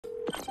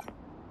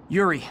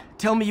Yuri,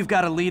 tell me you've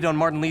got a lead on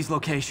Martin Lee's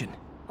location.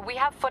 We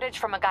have footage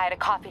from a guy at a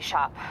coffee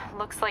shop.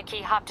 Looks like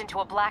he hopped into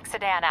a black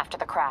sedan after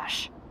the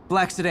crash.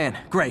 Black sedan,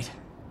 great.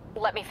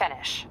 Let me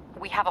finish.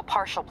 We have a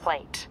partial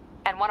plate.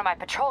 And one of my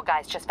patrol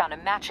guys just found a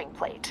matching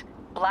plate.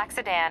 Black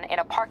sedan in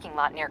a parking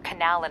lot near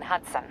Canal and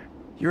Hudson.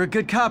 You're a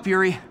good cop,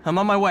 Yuri. I'm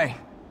on my way.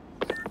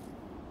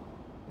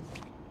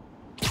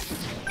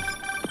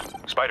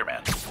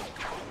 Spider-Man.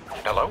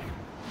 Hello?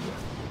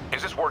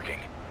 Is this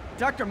working?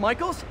 Dr.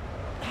 Michaels?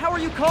 How are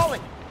you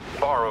calling?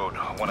 Borrowed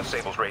one of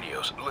Sable's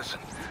radios. Listen,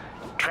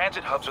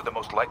 transit hubs are the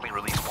most likely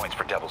release points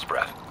for Devil's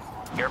Breath.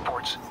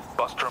 Airports,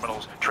 bus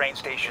terminals, train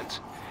stations.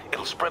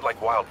 It'll spread like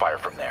wildfire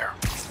from there.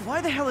 Why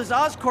the hell is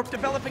Oscorp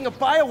developing a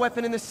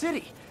bioweapon in the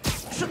city?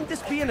 Shouldn't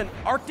this be in an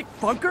Arctic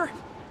bunker?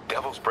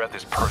 Devil's Breath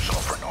is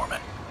personal for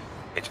Norman.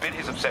 It's been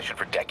his obsession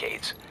for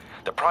decades.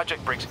 The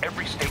project breaks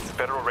every state and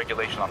federal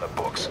regulation on the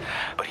books,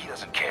 but he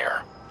doesn't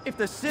care. If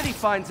the city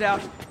finds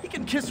out, he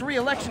can kiss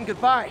re-election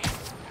goodbye.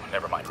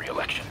 Never mind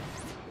re-election.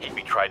 He'd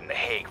be tried in The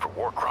Hague for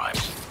war crimes.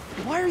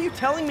 Why are you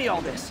telling me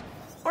all this?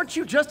 Aren't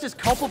you just as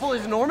culpable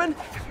as Norman?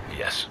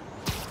 Yes.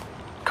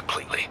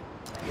 Completely.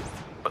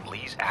 But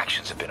Lee's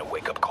actions have been a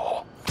wake-up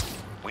call.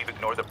 We've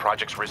ignored the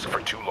project's risk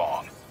for too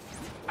long.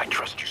 I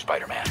trust you,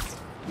 Spider-Man.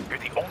 You're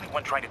the only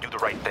one trying to do the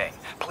right thing.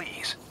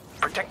 Please,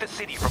 protect the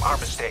city from our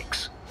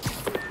mistakes.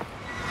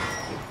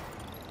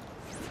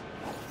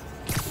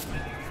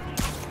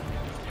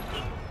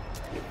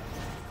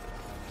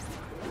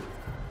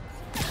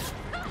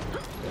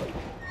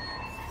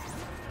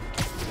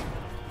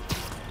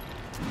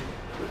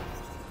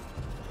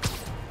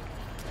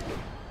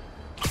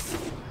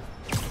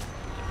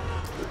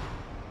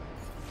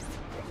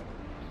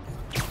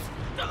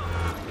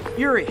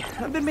 Yuri,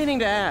 I've been meaning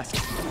to ask.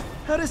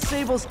 How does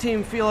Sable's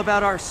team feel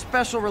about our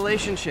special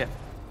relationship?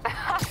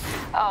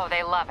 Oh,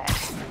 they love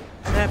it.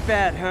 That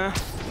bad, huh?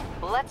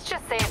 Let's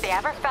just say if they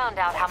ever found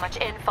out how much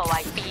info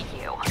I feed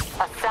you,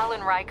 a cell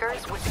in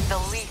Rikers would be the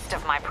least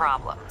of my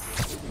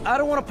problems. I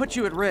don't want to put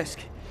you at risk.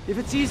 If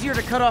it's easier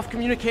to cut off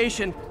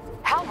communication...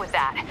 Hell with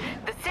that.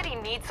 The city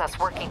needs us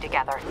working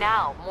together,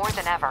 now more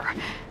than ever.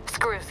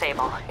 Screw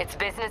Sable. It's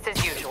business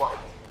as usual.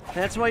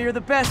 That's why you're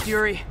the best,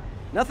 Yuri.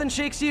 Nothing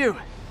shakes you.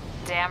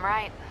 Damn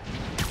right.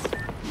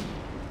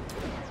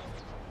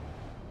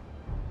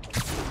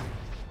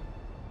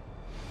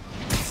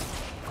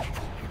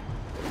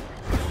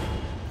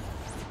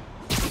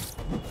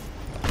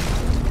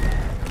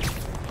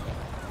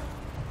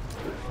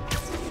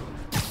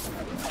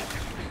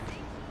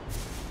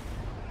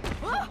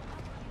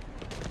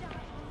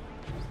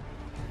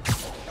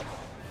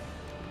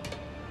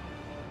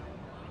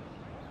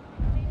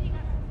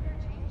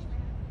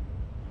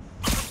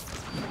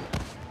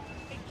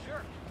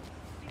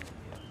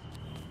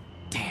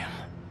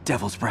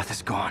 Devil's Breath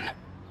is gone.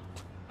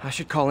 I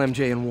should call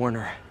MJ and warn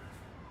her.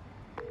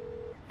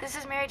 This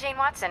is Mary Jane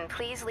Watson.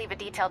 Please leave a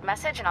detailed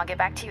message and I'll get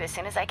back to you as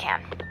soon as I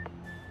can.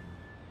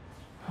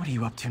 What are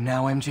you up to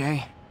now,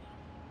 MJ?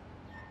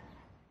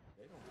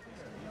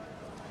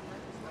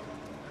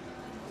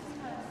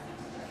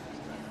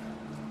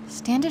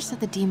 Standish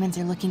said the demons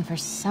are looking for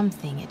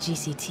something at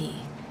GCT.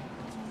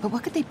 But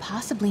what could they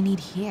possibly need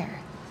here?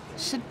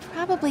 Should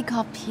probably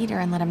call Peter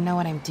and let him know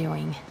what I'm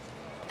doing.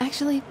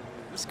 Actually,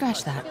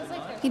 scratch that.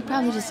 He'd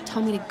probably just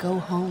tell me to go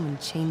home and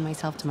chain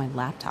myself to my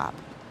laptop.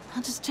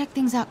 I'll just check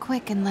things out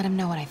quick and let him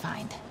know what I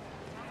find.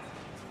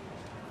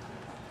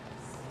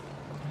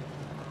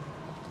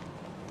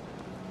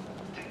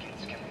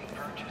 Tickets can be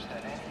purchased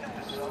at any of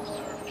the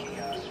self-serve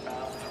kiosks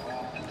found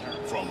throughout the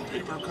terminal. From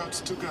paper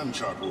cuts to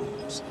gunshot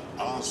wounds,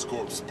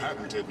 Oscorp's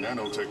patented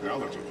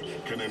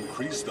nanotechnology can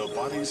increase the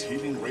body's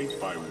healing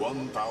rate by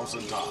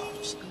 1,000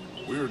 times.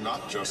 We're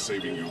not just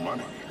saving you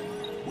money,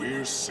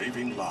 we're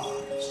saving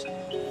lives.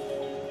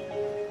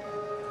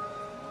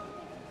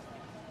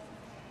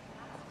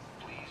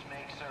 Please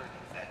make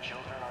certain that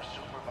children are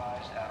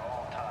supervised at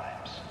all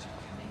times.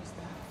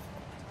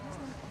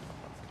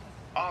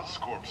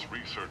 Oscorp's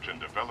research and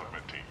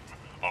development team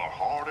are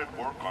hard at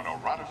work on a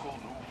radical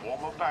new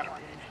form of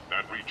battery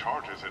that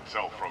recharges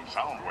itself from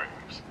sound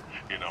waves.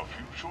 In a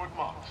few short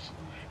months,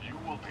 you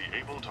will be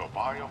able to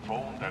buy a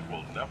phone that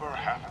will never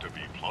have to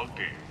be plugged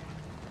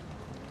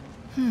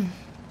in.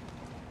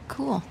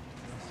 Cool.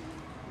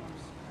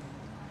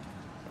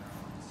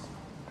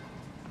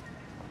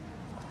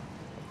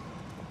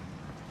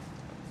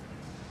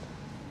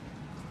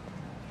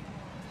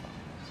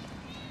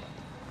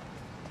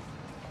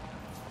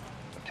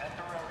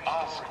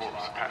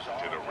 Oscorp's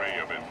patented array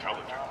of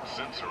intelligent,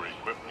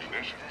 sensor-equipped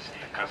munitions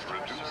has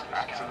reduced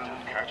accidental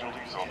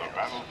casualties on the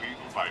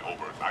battlefield by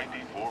over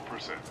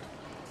 94%.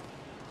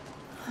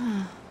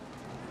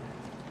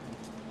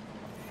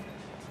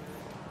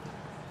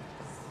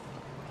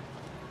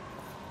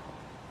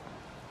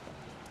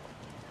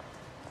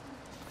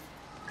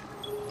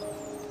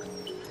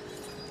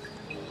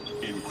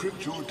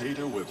 Encrypt your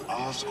data with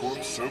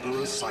Oscorp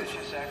Cerberus Cipher,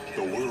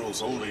 the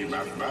world's only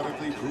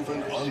mathematically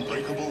proven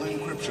unbreakable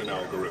encryption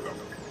algorithm.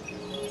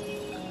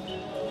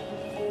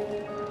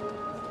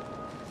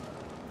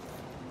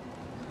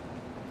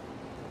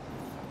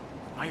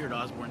 I heard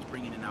Osborn's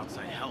bringing in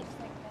outside help.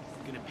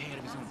 He's gonna pay out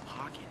of his own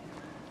pocket.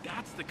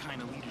 That's the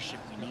kind of leadership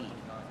we need.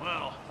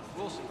 Well,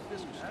 we'll see. This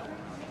was still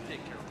around.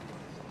 Take care of it.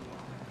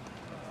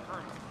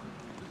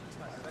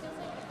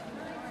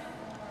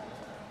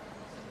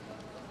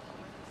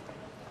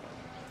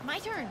 My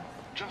turn.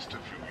 Just a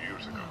few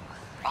years ago,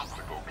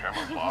 optical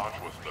camouflage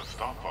was the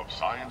stuff of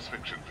science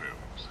fiction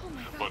films.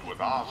 But with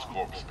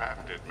Oscorp's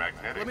patented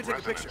magnetic Let me take a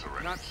resonance picture.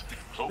 arrays, Not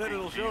cloaking that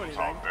it'll show fields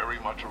are anything. very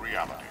much a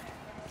reality.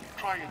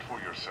 Try it for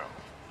yourself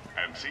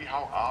and see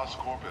how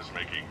Oscorp is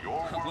making your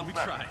world Let me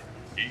better try.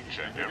 each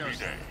and every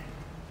day.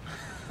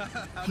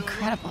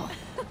 Incredible.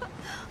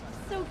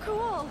 So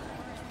cool.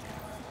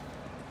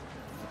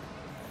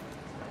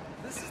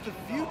 This is the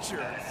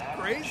future. It's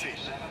crazy.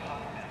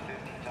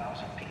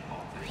 750,000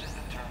 people visit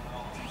the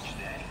terminal each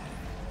day.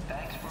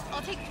 Thanks for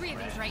I'll take 3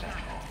 of these right now.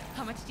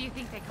 How much do you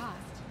think they cost?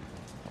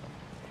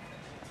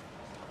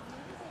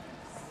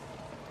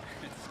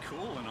 It's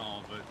cool and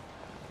all, but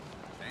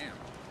damn,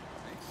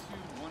 makes you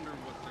wonder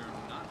what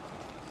they're not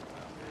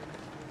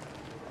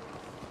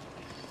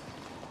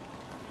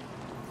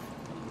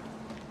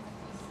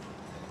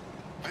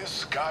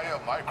This Gaia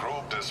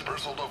microbe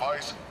dispersal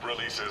device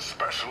releases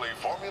specially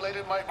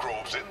formulated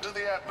microbes into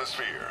the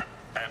atmosphere,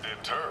 and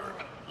in turn,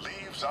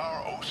 leaves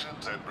our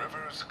oceans and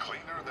rivers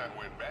cleaner than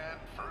when man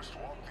first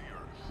walked the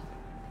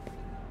earth.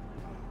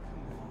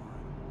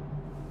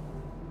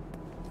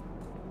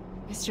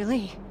 Mr.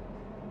 Lee.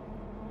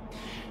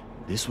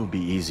 This will be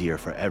easier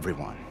for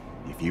everyone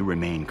if you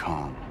remain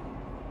calm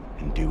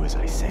and do as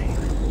I say.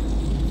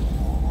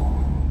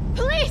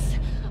 Police!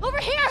 Over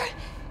here!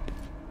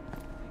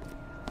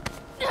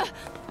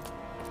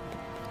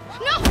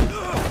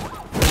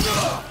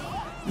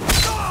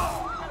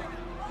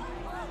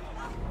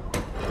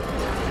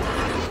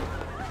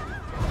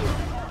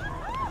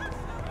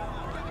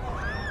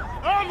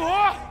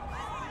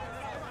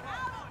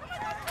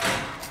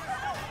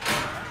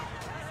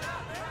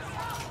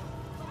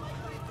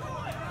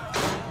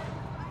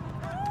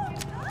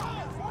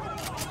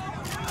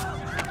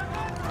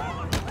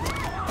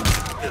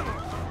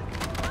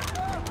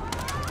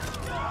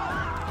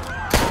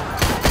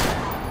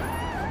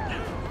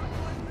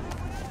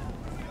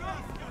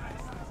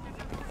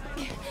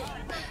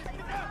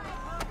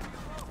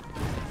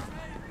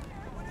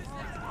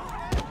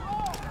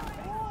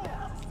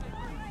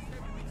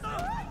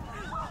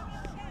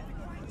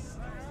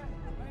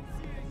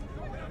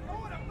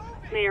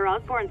 Mayor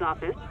Osborn's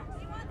office.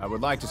 I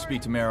would like to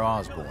speak to Mayor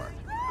Osborn.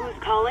 Who's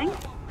calling?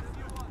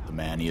 The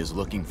man he is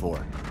looking for.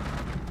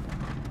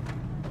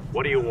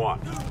 What do you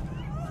want?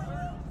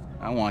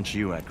 I want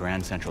you at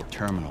Grand Central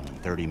Terminal in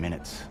 30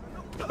 minutes.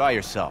 By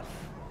yourself.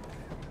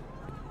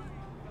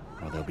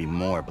 Or there'll be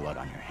more blood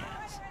on your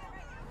hands.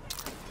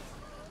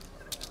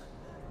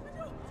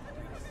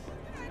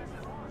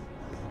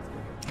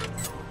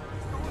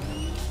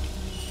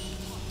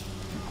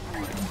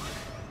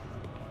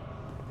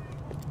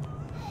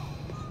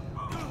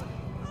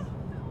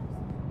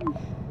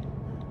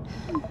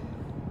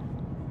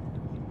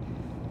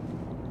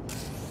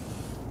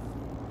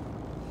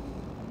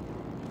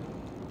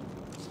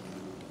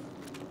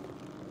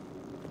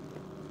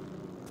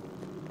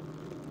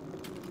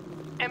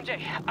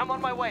 MJ, I'm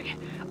on my way.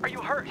 Are you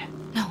hurt?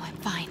 No, I'm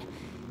fine.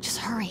 Just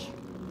hurry.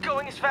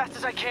 Going as fast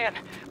as I can.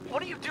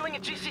 What are you doing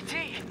at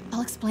GCT?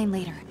 I'll explain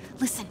later.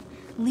 Listen,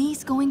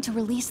 Lee's going to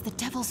release the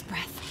Devil's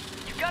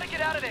Breath. You gotta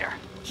get out of there.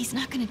 He's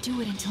not gonna do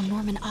it until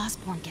Norman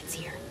Osborn gets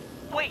here.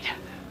 Wait,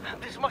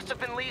 this must have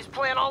been Lee's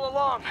plan all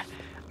along.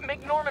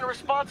 Make Norman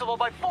responsible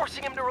by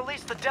forcing him to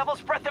release the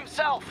Devil's Breath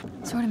himself.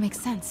 Sort of makes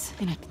sense,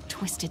 in a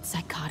twisted,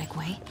 psychotic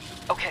way.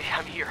 Okay,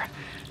 I'm here.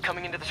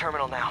 Coming into the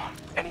terminal now.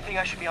 Anything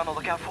I should be on the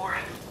lookout for?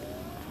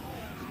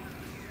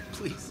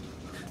 Please,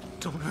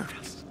 don't hurt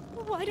us.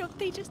 Why don't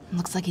they just...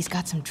 Looks like he's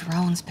got some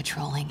drones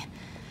patrolling.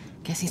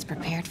 Guess he's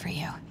prepared for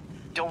you.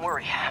 Don't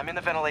worry, I'm in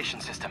the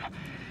ventilation system.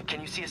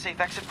 Can you see a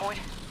safe exit point?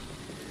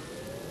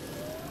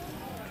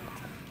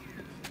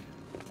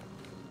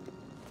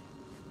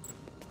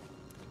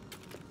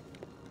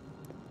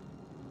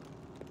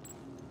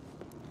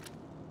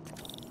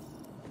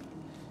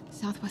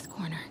 Southwest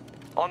corner.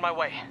 On my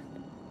way.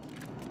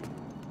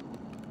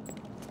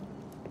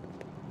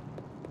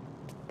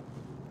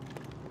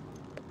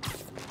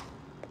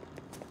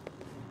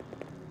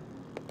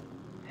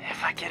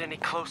 If I get any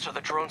closer, the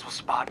drones will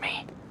spot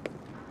me.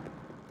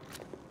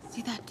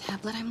 See that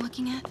tablet I'm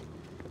looking at?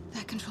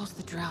 That controls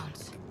the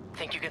drones.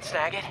 Think you can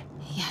snag it?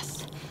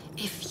 Yes,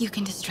 if you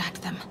can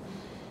distract them.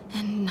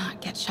 And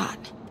not get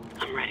shot.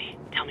 I'm ready.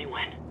 Tell me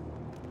when.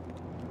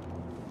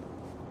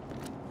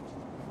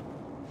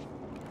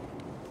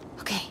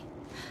 Okay,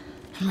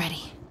 I'm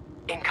ready.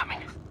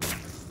 Incoming.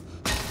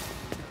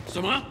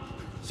 什么？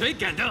谁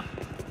敢的？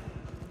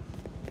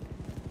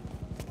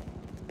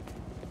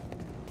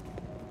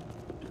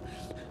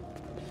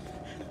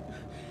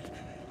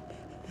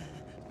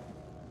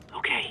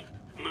 Okay,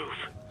 move.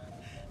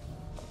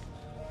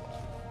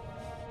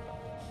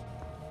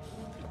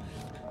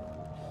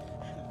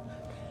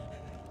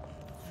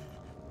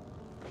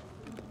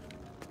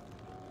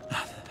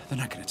 They're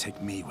not gonna take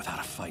me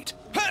without a fight.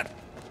 Wait!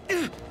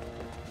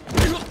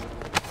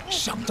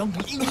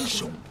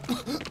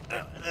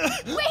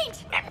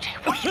 MJ,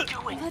 what are you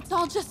doing? Let's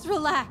all just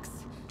relax.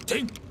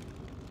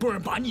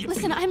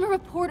 Listen, I'm a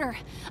reporter.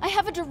 I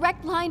have a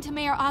direct line to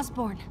Mayor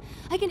Osborn.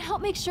 I can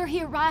help make sure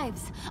he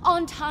arrives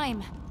on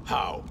time.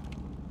 How?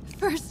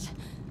 First,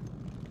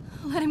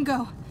 let him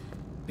go.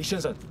 李先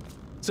生，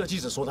这记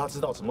者说他知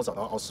道怎么找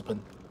到奥斯喷。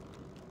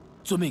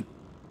遵命。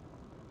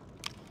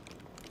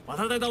把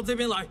他带到这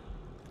边来，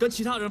跟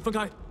其他人分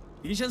开。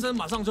李先生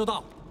马上就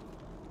到。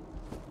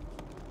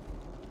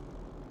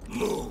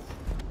Move.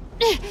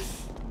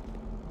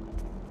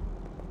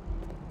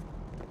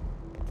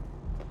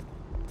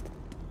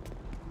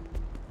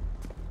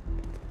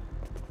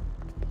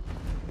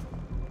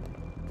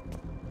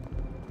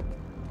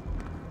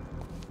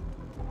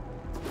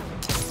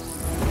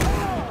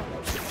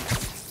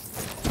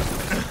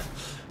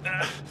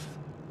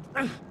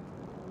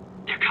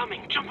 They're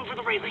coming. Jump over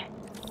the railing.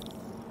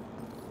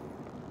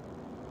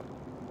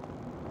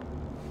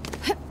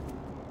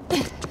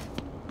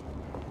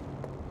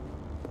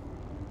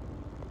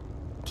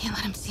 Can't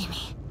let him see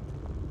me.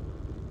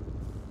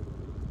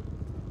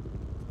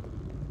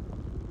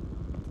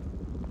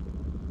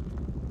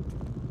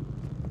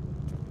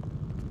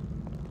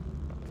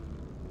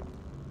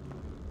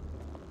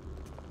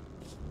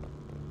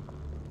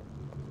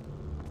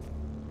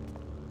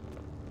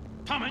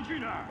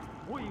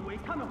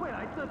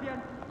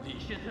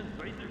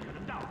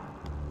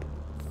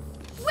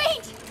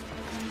 Wait!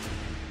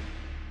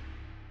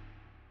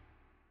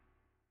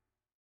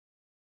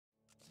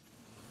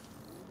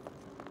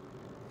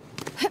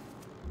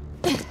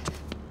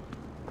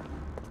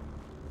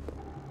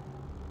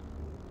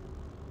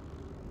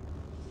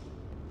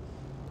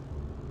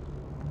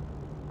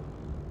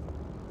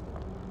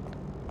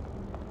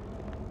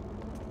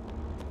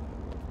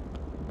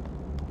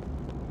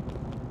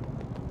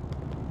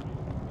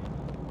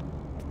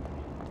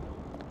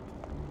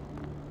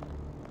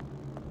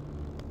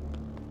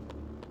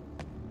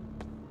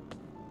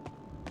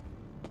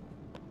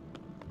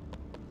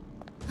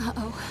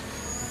 Uh-oh.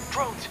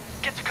 Drones,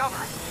 get to cover.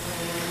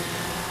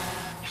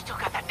 You still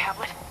got that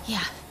tablet?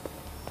 Yeah.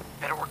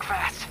 Better work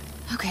fast.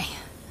 Okay,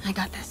 I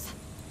got this.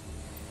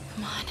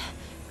 Come on.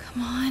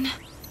 Come on.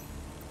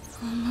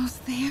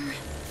 Almost there.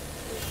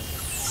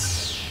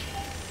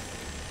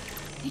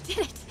 I did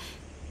it.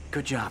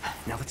 Good job.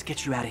 Now let's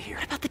get you out of here.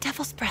 What about the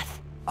Devil's Breath?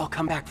 I'll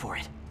come back for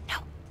it. No.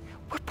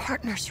 We're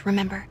partners,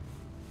 remember?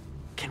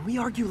 Can we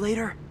argue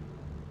later?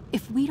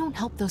 If we don't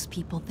help those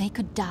people, they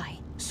could die.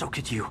 So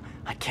could you.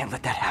 I can't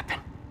let that happen.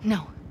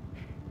 No.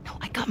 No,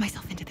 I got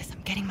myself into this.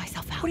 I'm getting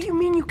myself out. What do you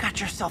mean you got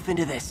yourself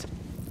into this?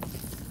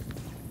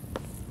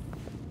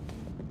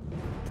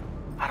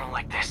 I don't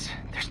like this.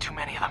 There's too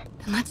many of them.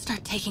 Then let's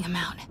start taking them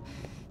out.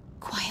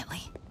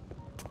 Quietly.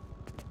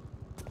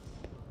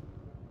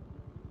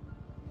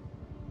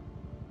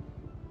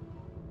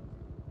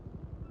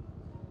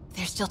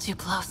 They're still too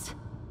close.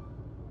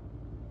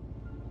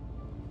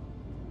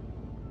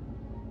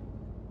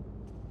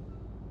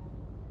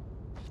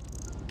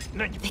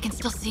 They can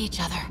still see each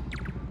other.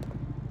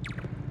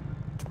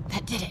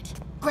 That did it.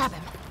 Grab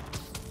him.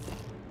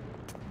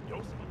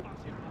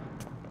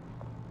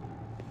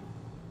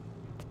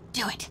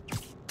 Do it.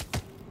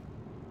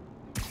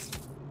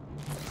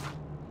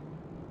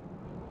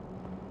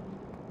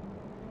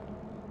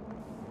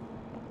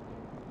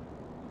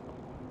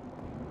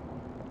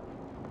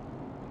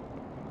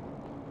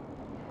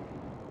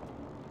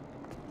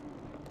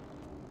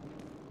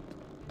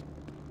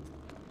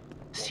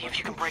 See if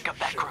you can break up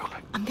that group.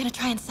 I'm gonna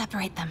try and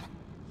separate them.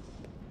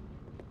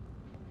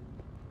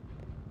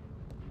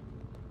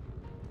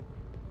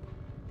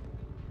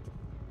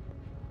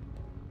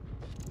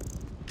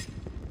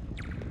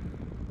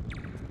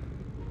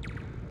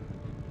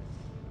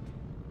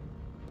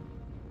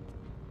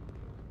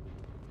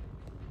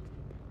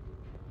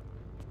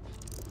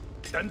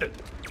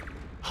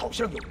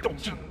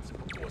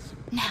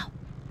 Now.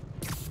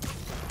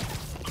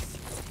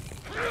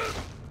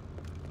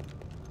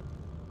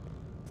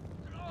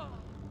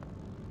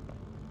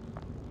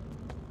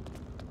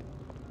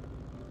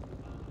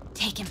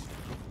 Take him.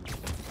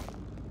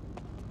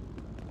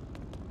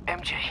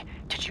 MJ,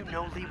 did you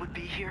know Lee would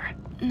be here?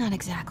 Not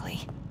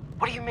exactly.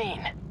 What do you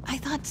mean? I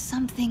thought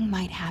something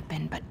might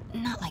happen, but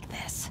not like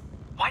this.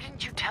 Why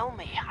didn't you tell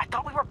me? I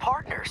thought we were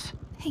partners.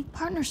 Hey,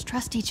 partners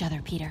trust each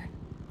other, Peter.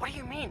 What do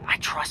you mean? I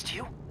trust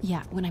you.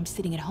 Yeah, when I'm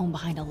sitting at home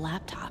behind a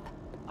laptop.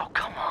 Oh,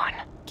 come on.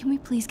 Can we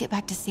please get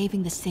back to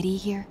saving the city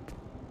here?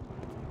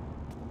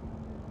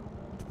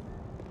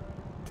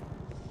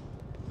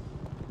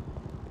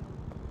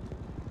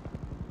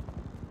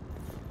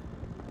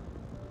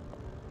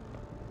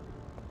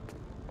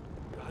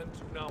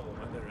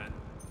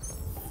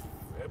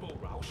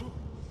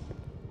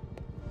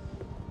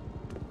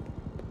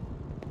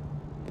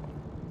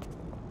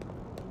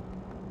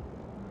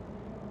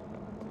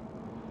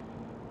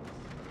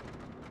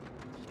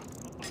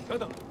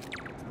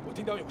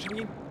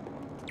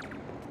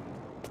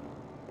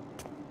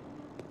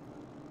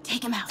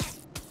 Take him out.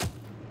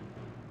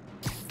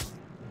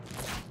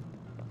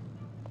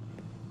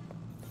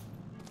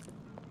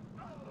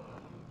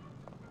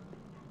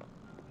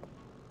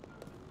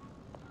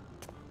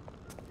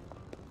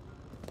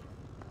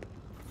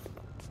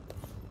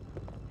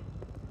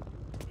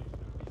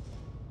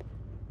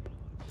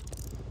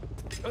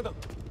 等等，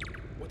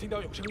我听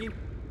到有声音。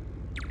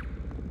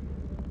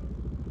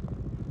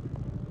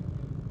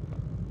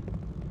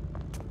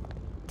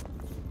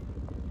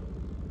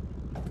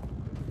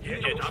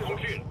检查通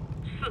讯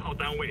，4号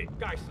单位。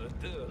该死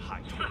的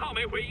海！4号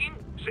没回音，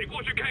谁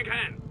过去看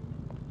看？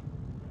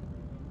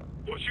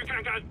我去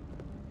看看。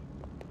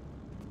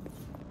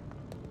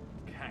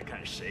看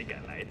看谁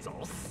敢来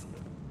找死。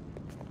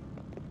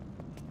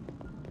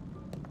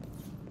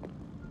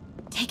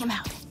 Take him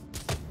out.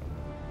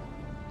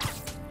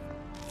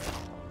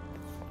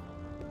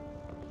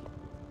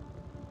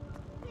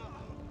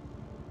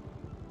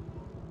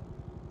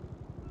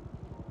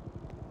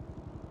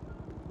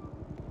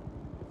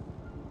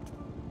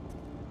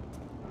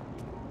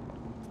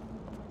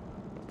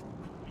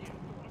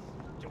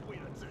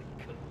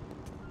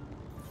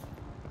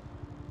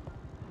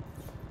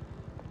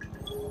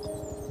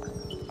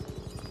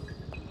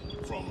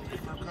 From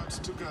paper cuts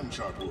to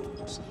gunshot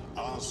wounds,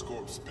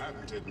 Oscorp's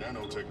patented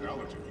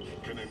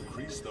nanotechnology can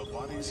increase the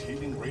body's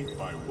healing rate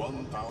by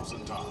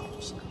 1,000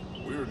 times.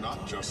 We're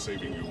not just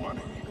saving you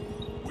money,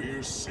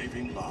 we're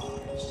saving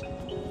lives.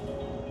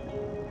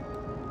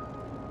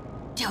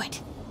 Do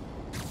it.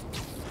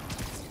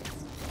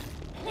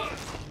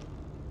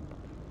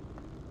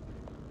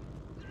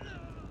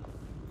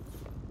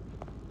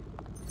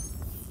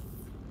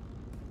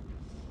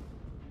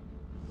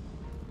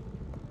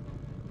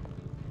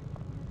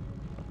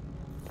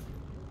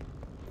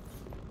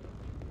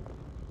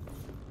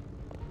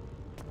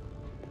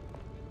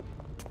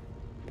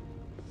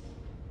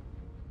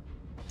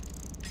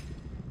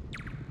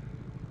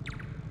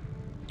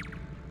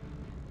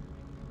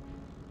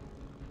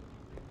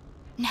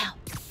 Now.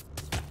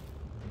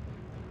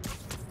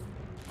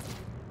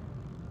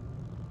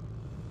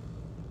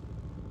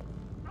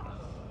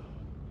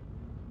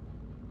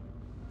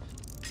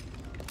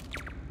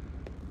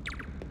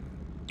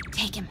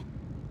 Take him.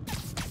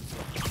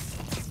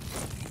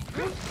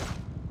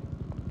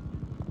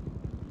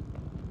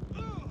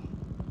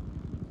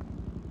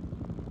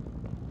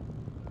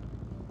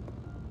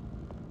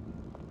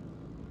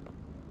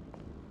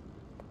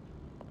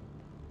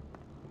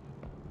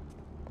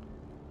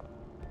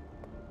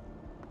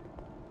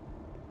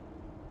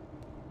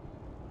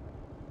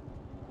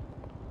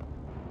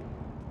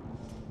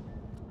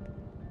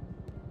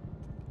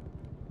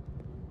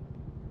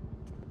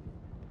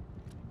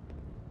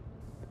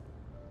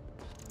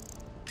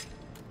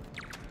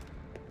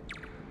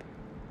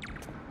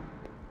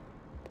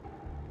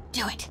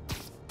 Do it.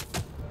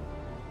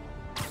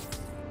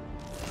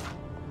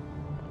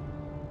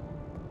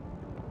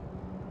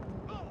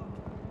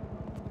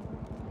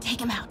 Take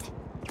him out.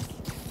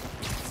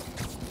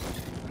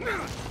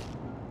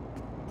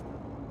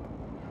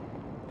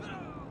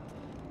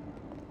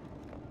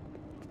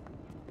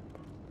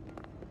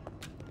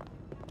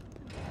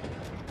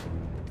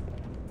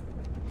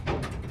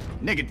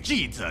 That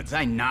记者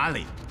在哪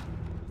里？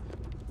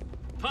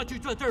他就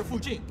在这儿附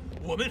近，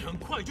我们很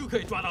快就可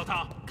以抓到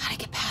他。Gotta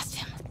get past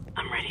him.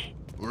 I'm ready.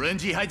 无人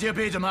机还接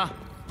配着吗？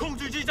控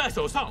制机在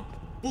手上，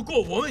不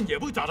过我们也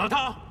不找到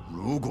他。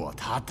如果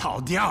他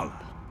逃掉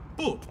了，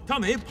不，他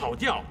没跑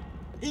掉，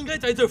应该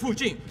在这附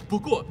近。不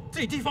过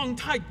这地方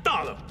太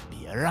大了，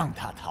别让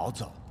他逃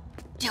走。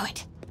Do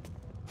it.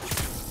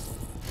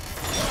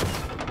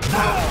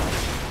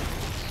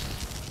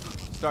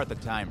 Start the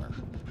timer.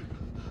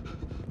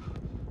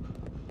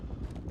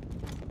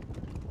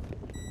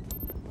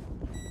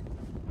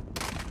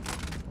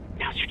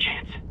 Now's your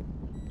chance.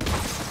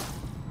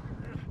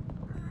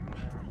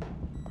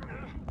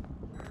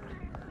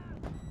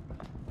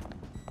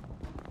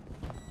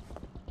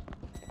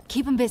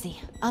 Keep him busy.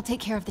 I'll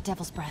take care of the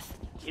Devil's Breath.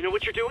 You know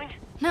what you're doing?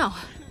 No.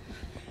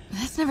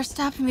 That's never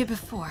stopped me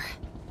before.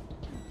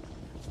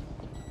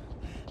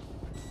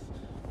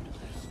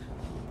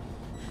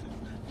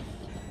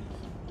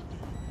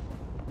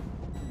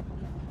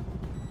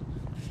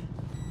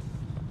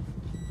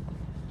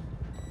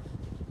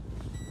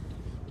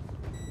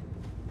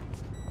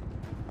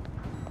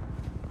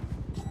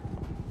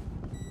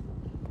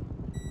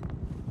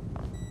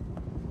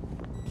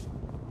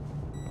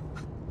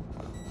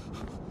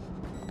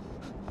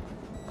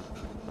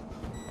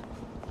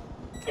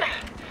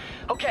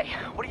 Okay,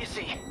 what do you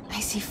see? I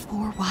see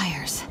 4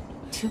 wires.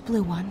 2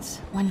 blue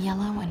ones, 1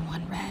 yellow, and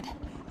 1 red.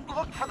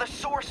 Look for the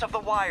source of the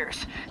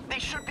wires. They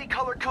should be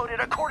color-coded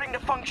according to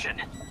function.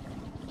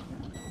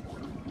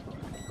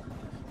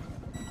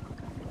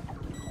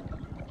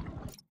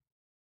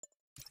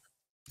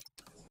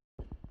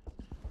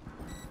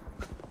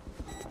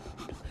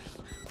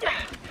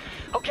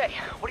 Okay,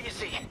 what do you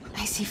see?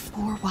 I see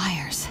 4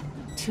 wires.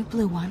 2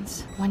 blue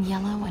ones, 1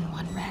 yellow, and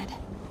 1 red.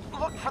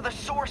 Look for the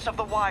source of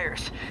the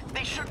wires.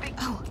 They should be...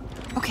 Oh,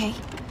 okay.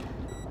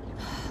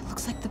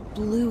 Looks like the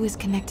blue is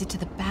connected to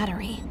the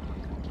battery,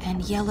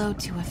 and yellow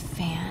to a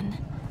fan.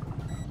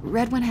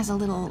 Red one has a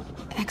little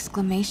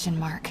exclamation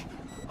mark.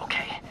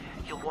 Okay,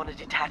 you'll want to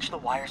detach the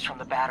wires from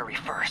the battery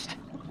first.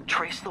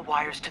 Trace the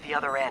wires to the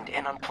other end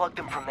and unplug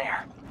them from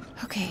there.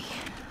 Okay,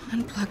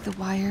 unplug the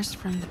wires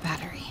from the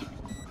battery.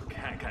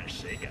 看看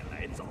谁敢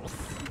来找死。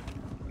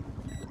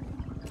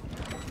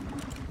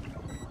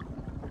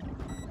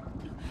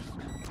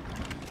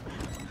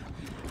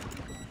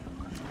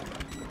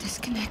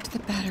the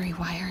battery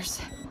wires.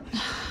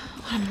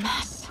 What a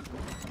mess.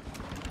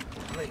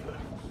 累了，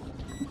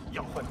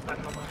要换班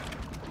了吗？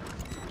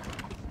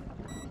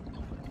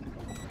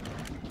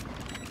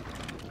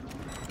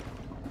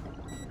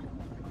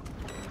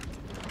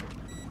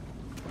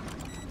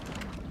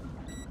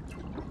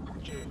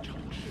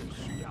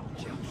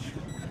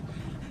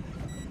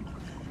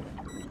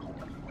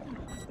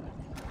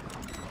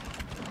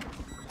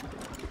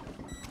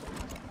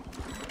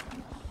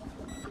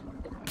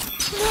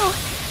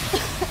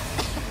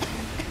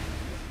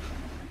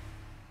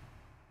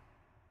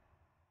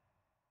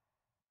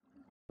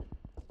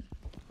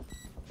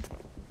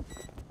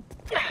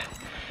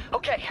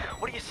 Okay,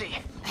 what do you see?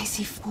 I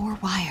see 4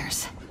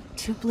 wires.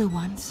 2 blue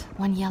ones,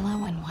 1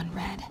 yellow, and 1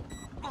 red.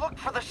 Look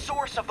for the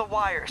source of the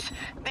wires.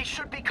 They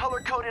should be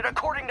color-coded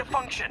according to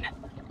function.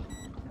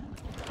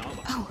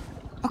 Oh,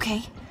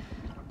 okay.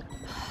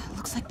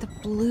 Looks like the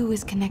blue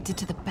is connected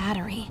to the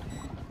battery,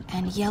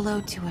 and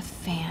yellow to a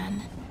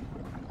fan.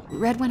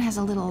 Red one has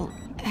a little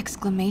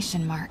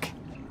exclamation mark.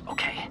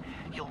 Okay,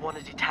 you'll want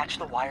to detach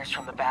the wires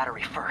from the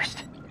battery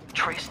first.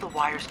 Trace the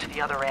wires to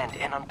the other end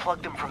and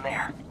unplug them from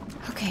there.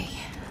 Okay,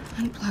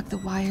 unplug the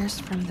wires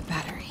from the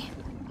battery.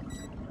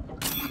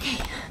 Okay,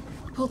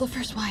 pull the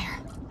first wire.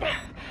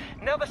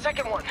 Now the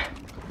second one.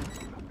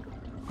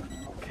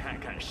 看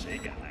看谁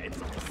敢来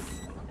找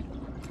死！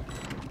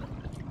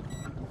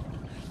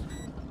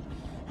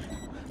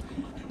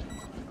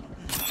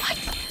 What?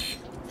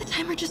 The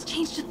timer just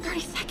changed to 30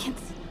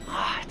 seconds.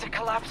 It's a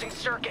collapsing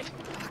circuit.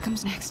 What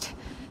comes next?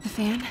 The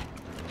fan?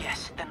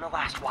 Yes, then the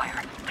last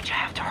wire. But you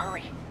have to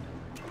hurry.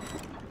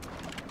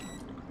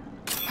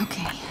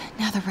 Okay,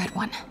 now the red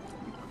one.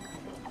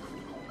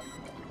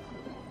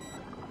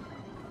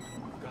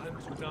 敢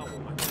阻挡我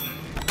们？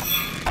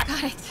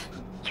 Got it.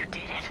 You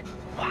did it.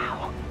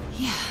 Wow.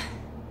 Yeah.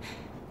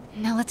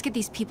 Now let's get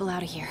these people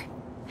out of here.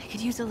 I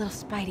could use a little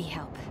Spidey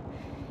help.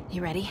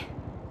 You ready?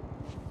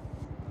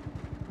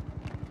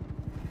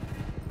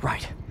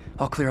 Right.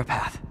 I'll clear a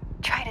path.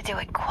 Try to do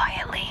it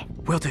quietly.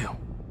 Will do.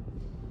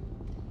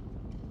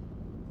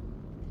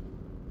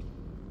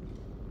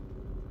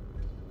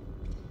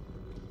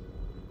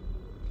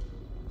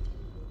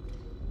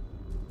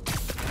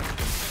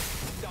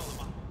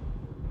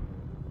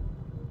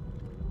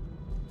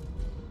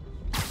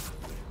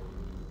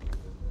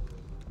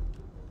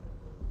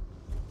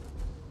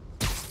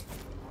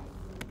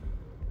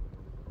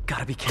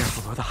 Gotta be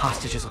careful or the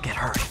hostages will get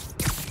hurt. "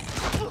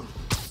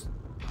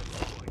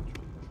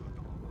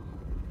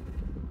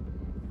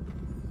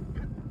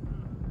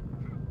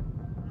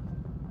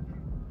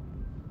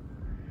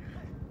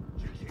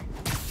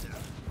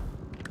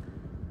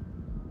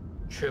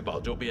确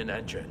保周边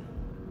安全。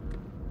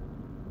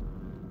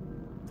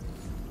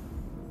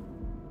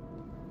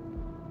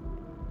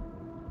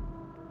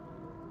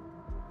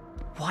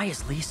 Why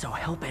is Lee so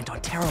hell-bent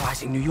on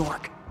terrorizing New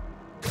York?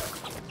 不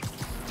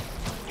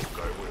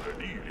该为了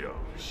力量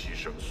牺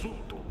牲速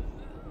度。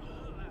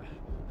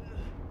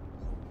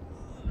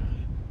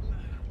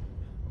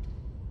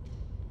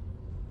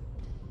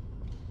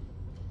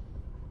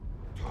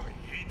他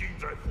一定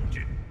在附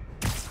近。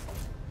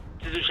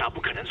蜘蛛侠不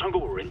可能穿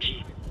过无人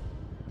机。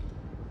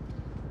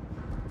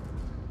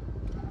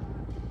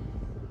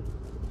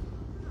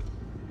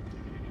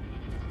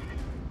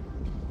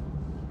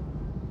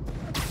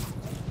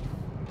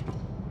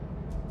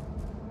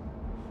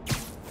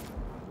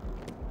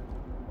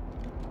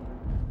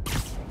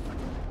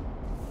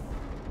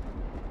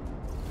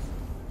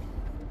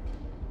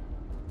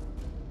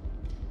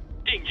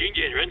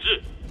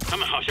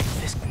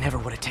 This never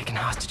would have taken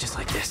hostages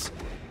like this.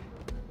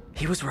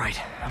 He was right.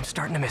 I'm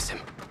starting to miss him.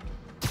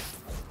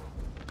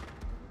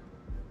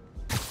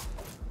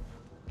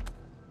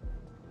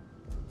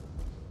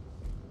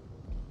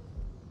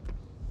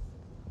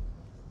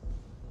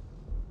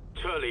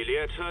 撤离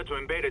列车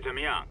准备的怎么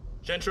样？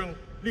 先生，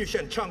绿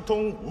线畅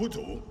通无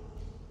阻。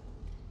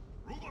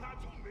如果他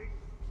聪明，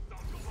早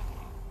就好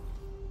了。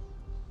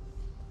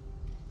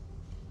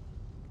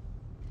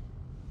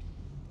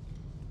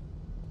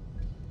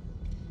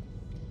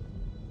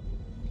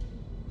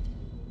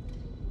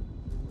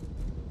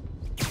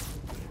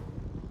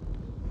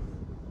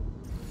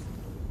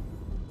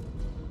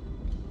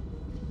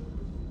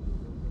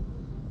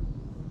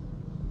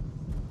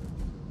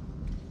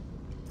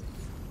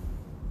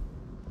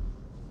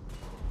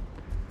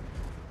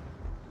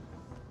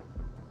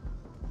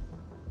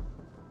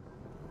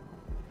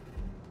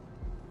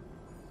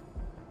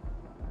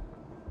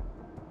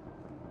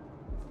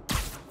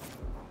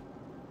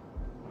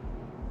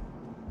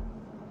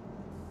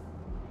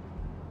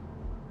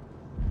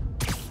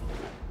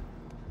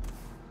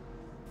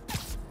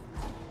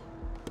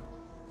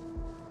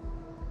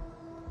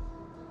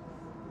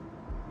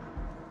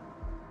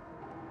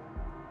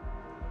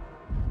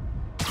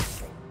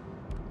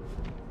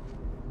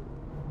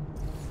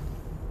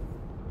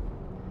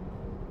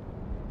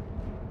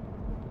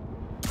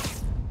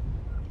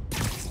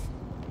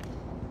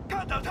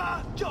 看到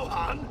他就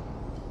喊。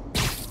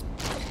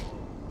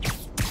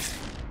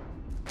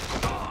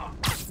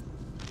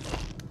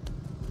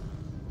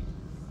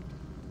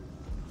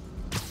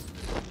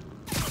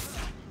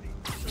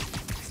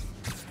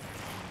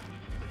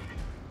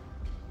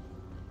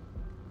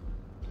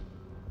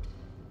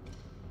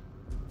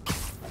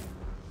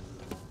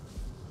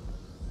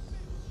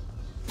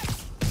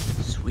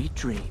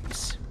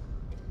dreams.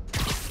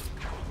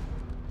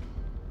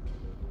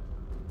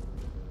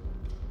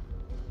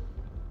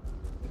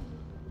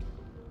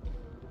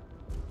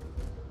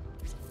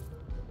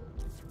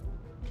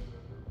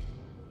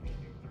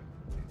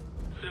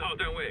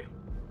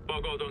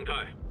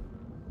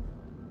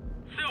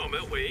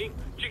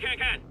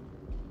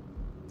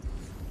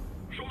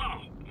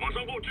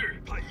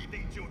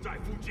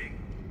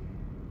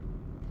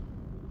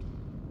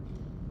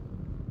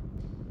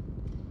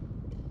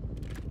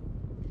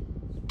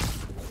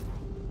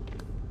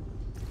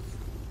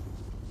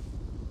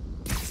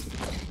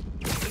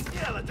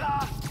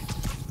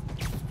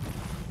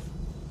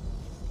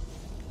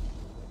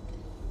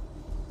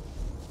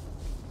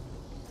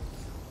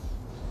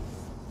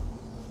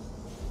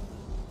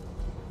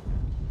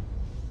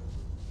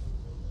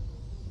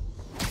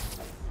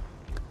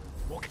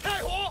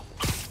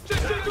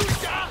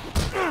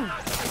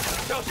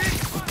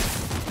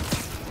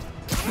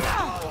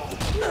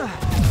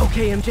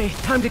 Okay, MJ,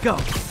 time to go.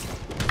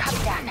 Copy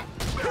that.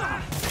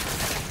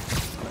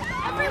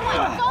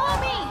 Everyone,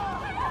 follow me!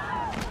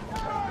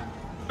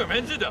 本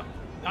门制的，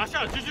拿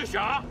下蜘蛛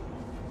侠，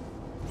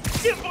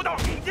见不到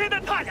明天的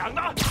太阳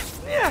了。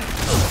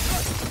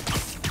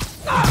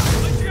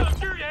我们需要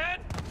支援。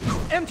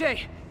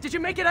MJ, did you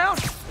make it out?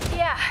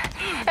 Yeah,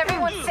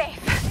 everyone's safe.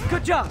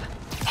 Good job.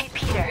 Hey,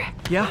 Peter.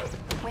 Yeah?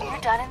 When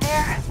you're done in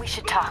there, we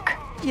should talk.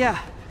 Yeah,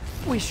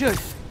 we should.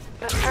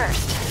 But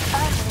first,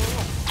 find Lee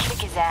and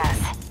kick his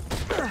ass.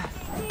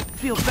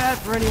 Feel bad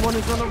for anyone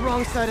who's on the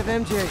wrong side of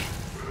MJ.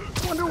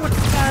 Wonder what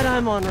side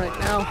I'm on right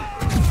now.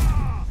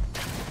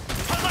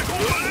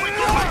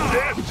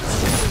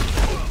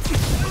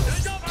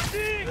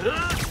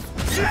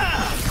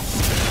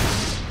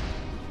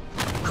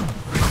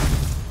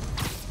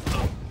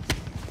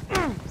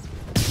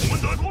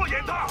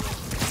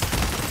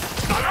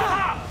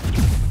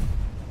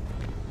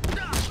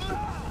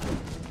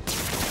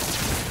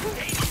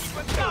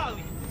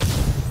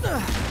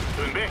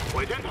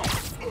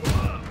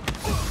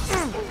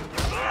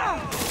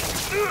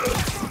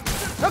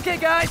 Okay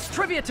guys,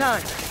 trivia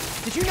time.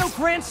 Did you know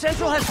Grand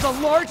Central has the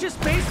largest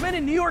basement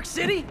in New York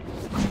City?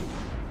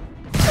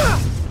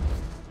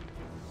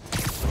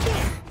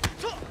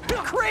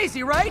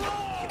 Crazy, right?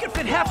 You could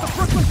fit half the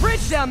Brooklyn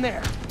Bridge down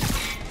there.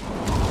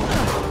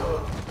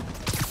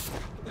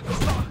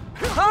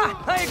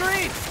 Ha! I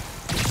agreed.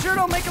 Sure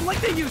don't make them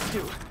like they used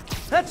to.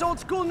 That's old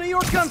school New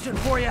York gumption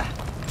for you.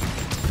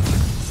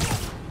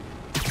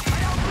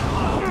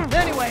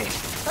 Anyway,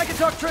 I could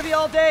talk trivia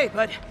all day,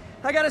 but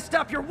I gotta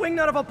stop your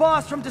wingnut of a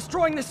boss from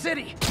destroying the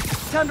city.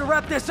 Time to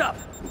wrap this up.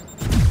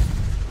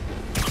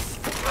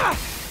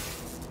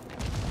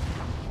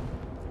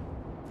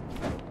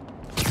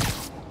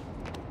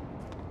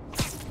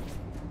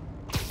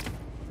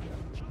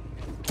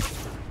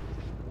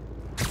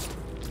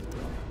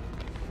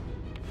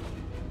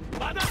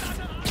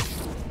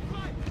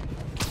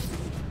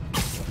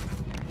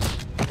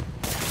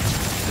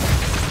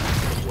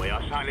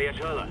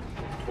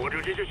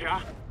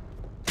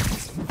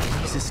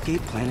 His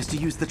escape plan is to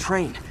use the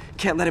train.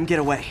 Can't let him get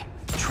away.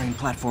 The train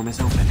platform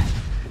is open.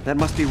 That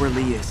must be where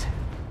Lee is.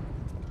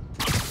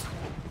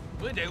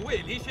 我得为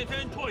李先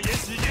生拖延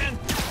时间。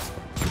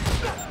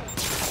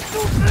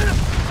住手！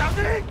小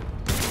心！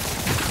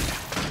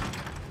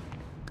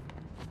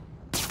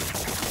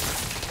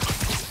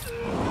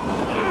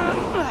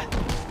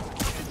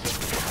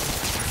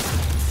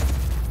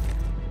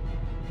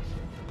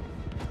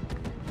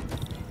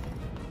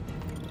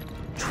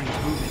 Train's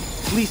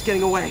moving. Lee's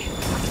getting away.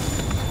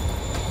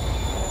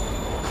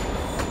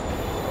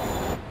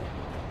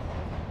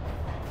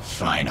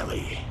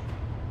 Finally.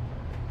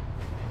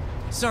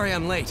 Sorry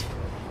I'm late.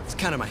 It's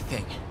kind of my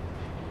thing.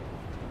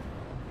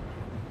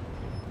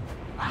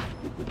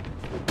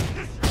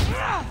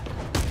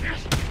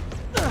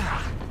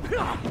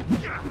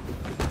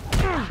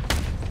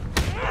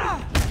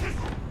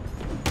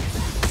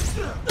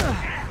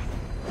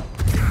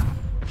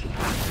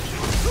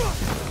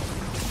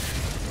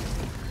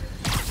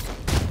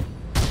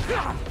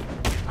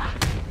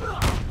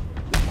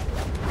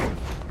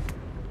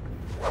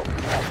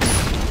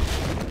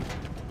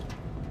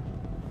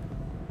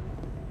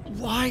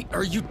 Why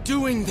are you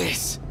doing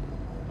this?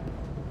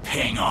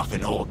 Paying off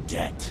an old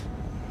debt.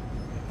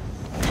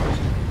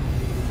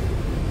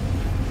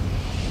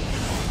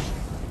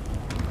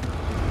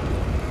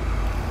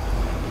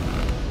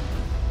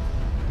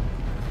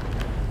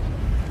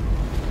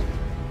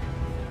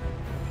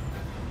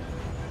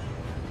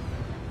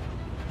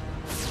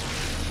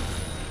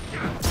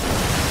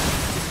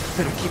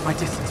 Better keep my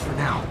distance for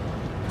now.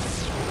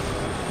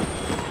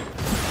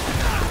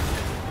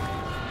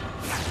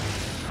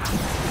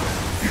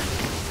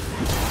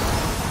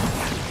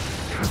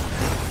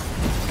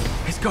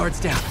 His guard's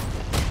down.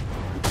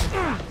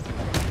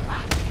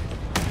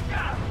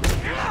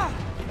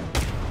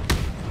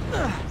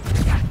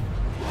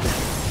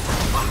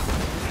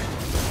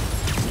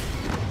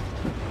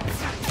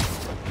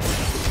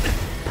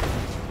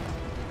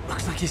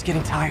 Looks like he's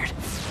getting tired.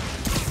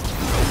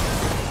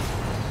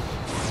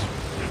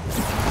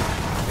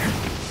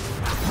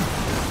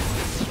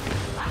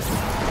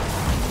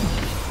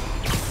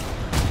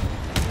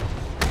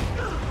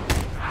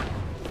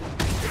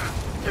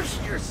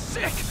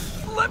 sick!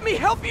 Let me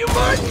help you,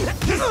 Martin!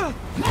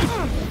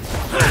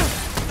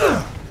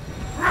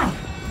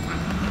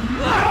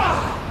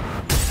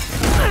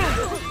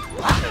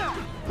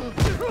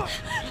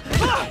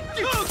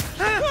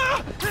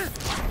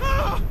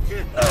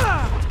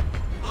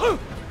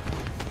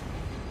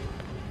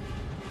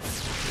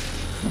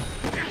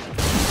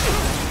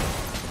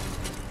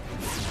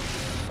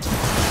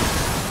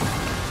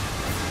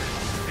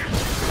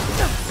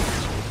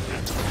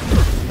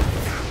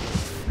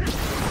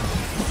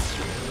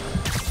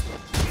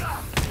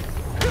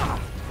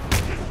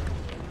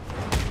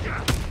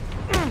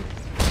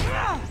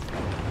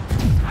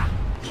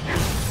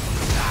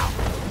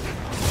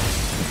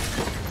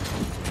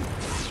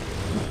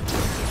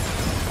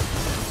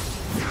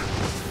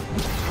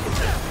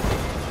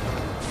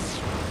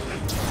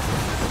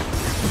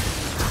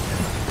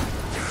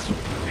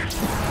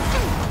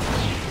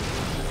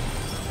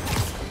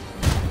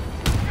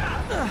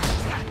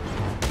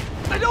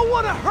 I don't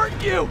want to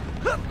hurt you!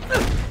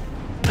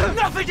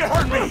 Nothing can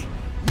hurt me!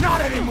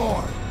 Not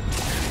anymore!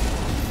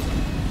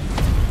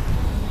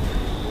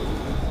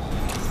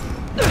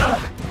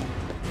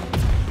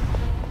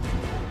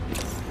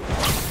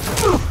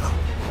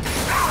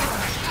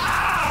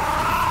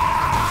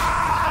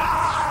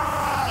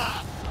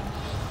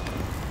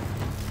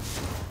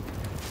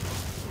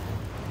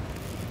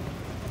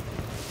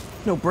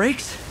 No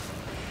brakes?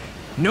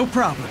 No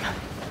problem.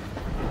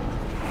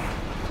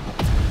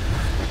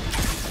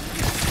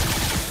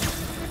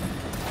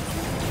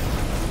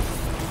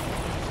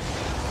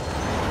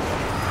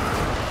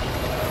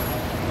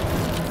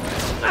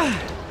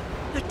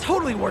 That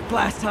totally worked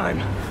last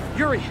time.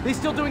 Yuri, they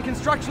still doing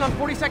construction on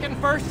 42nd and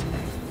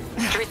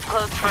 1st? Street's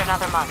closed for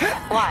another month.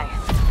 Why?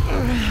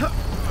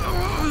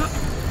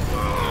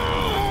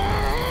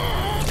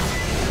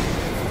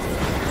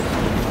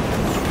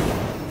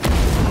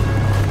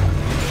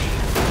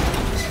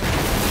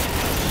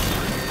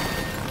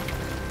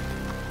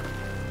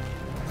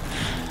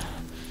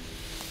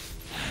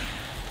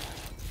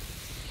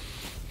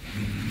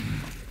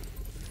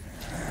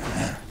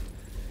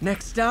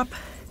 Next stop,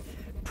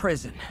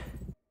 prison.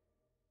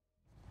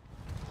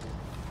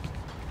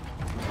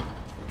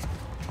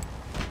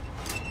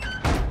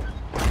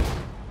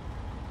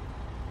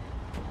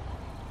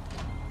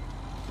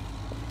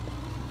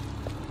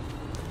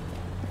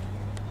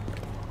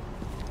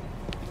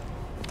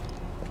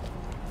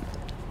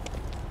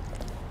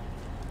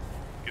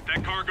 Get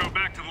that cargo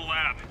back to the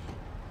lab.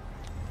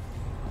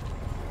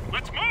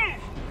 Let's move!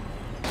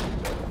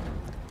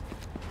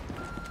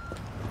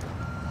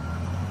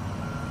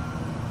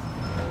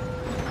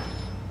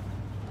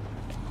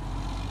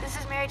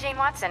 Mary Jane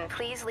Watson,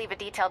 please leave a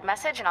detailed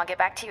message and I'll get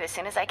back to you as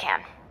soon as I can.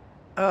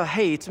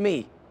 Hey, it's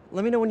me.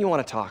 Let me know when you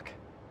want to talk.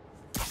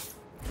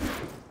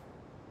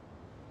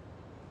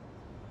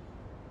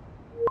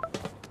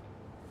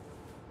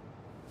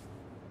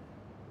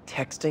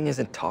 Texting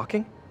isn't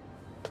talking?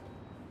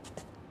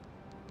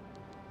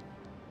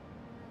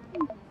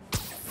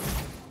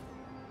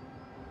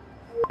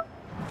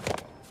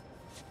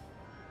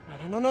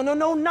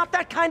 No, not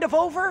that kind of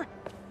over!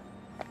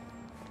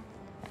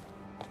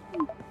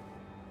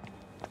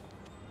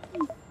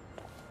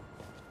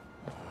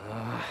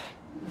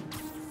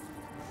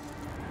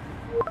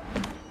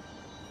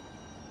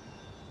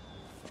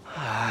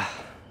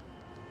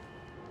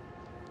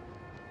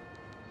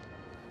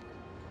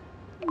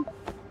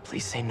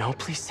 Please say no,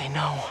 please say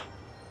no.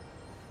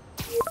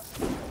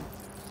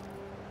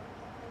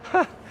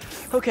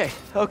 Okay.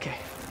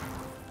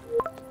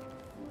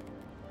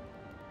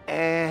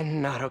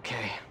 And not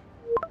okay.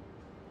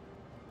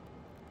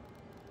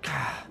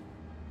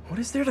 What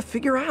is there to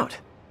figure out?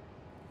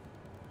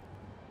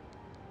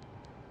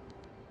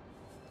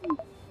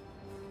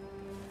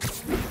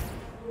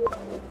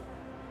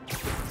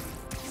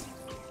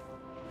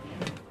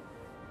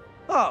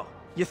 Oh,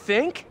 you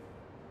think?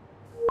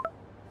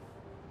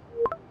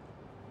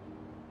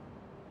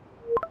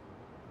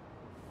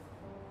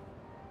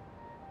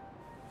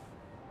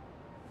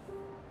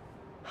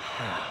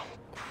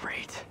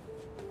 Great.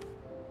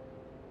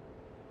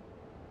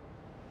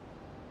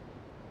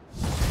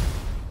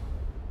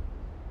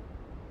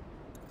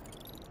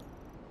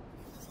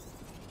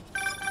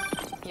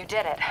 You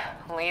did it.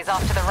 Lee's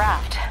off to the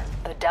raft.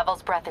 The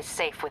Devil's Breath is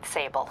safe with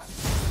Sable.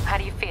 How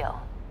do you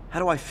feel? How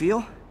do I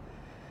feel?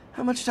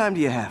 How much time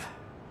do you have?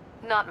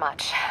 Not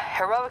much.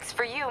 Heroics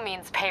for you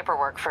means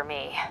paperwork for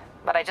me.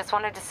 But I just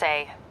wanted to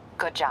say,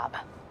 good job.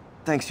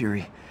 Thanks,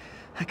 Yuri.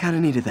 I kinda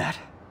needed that.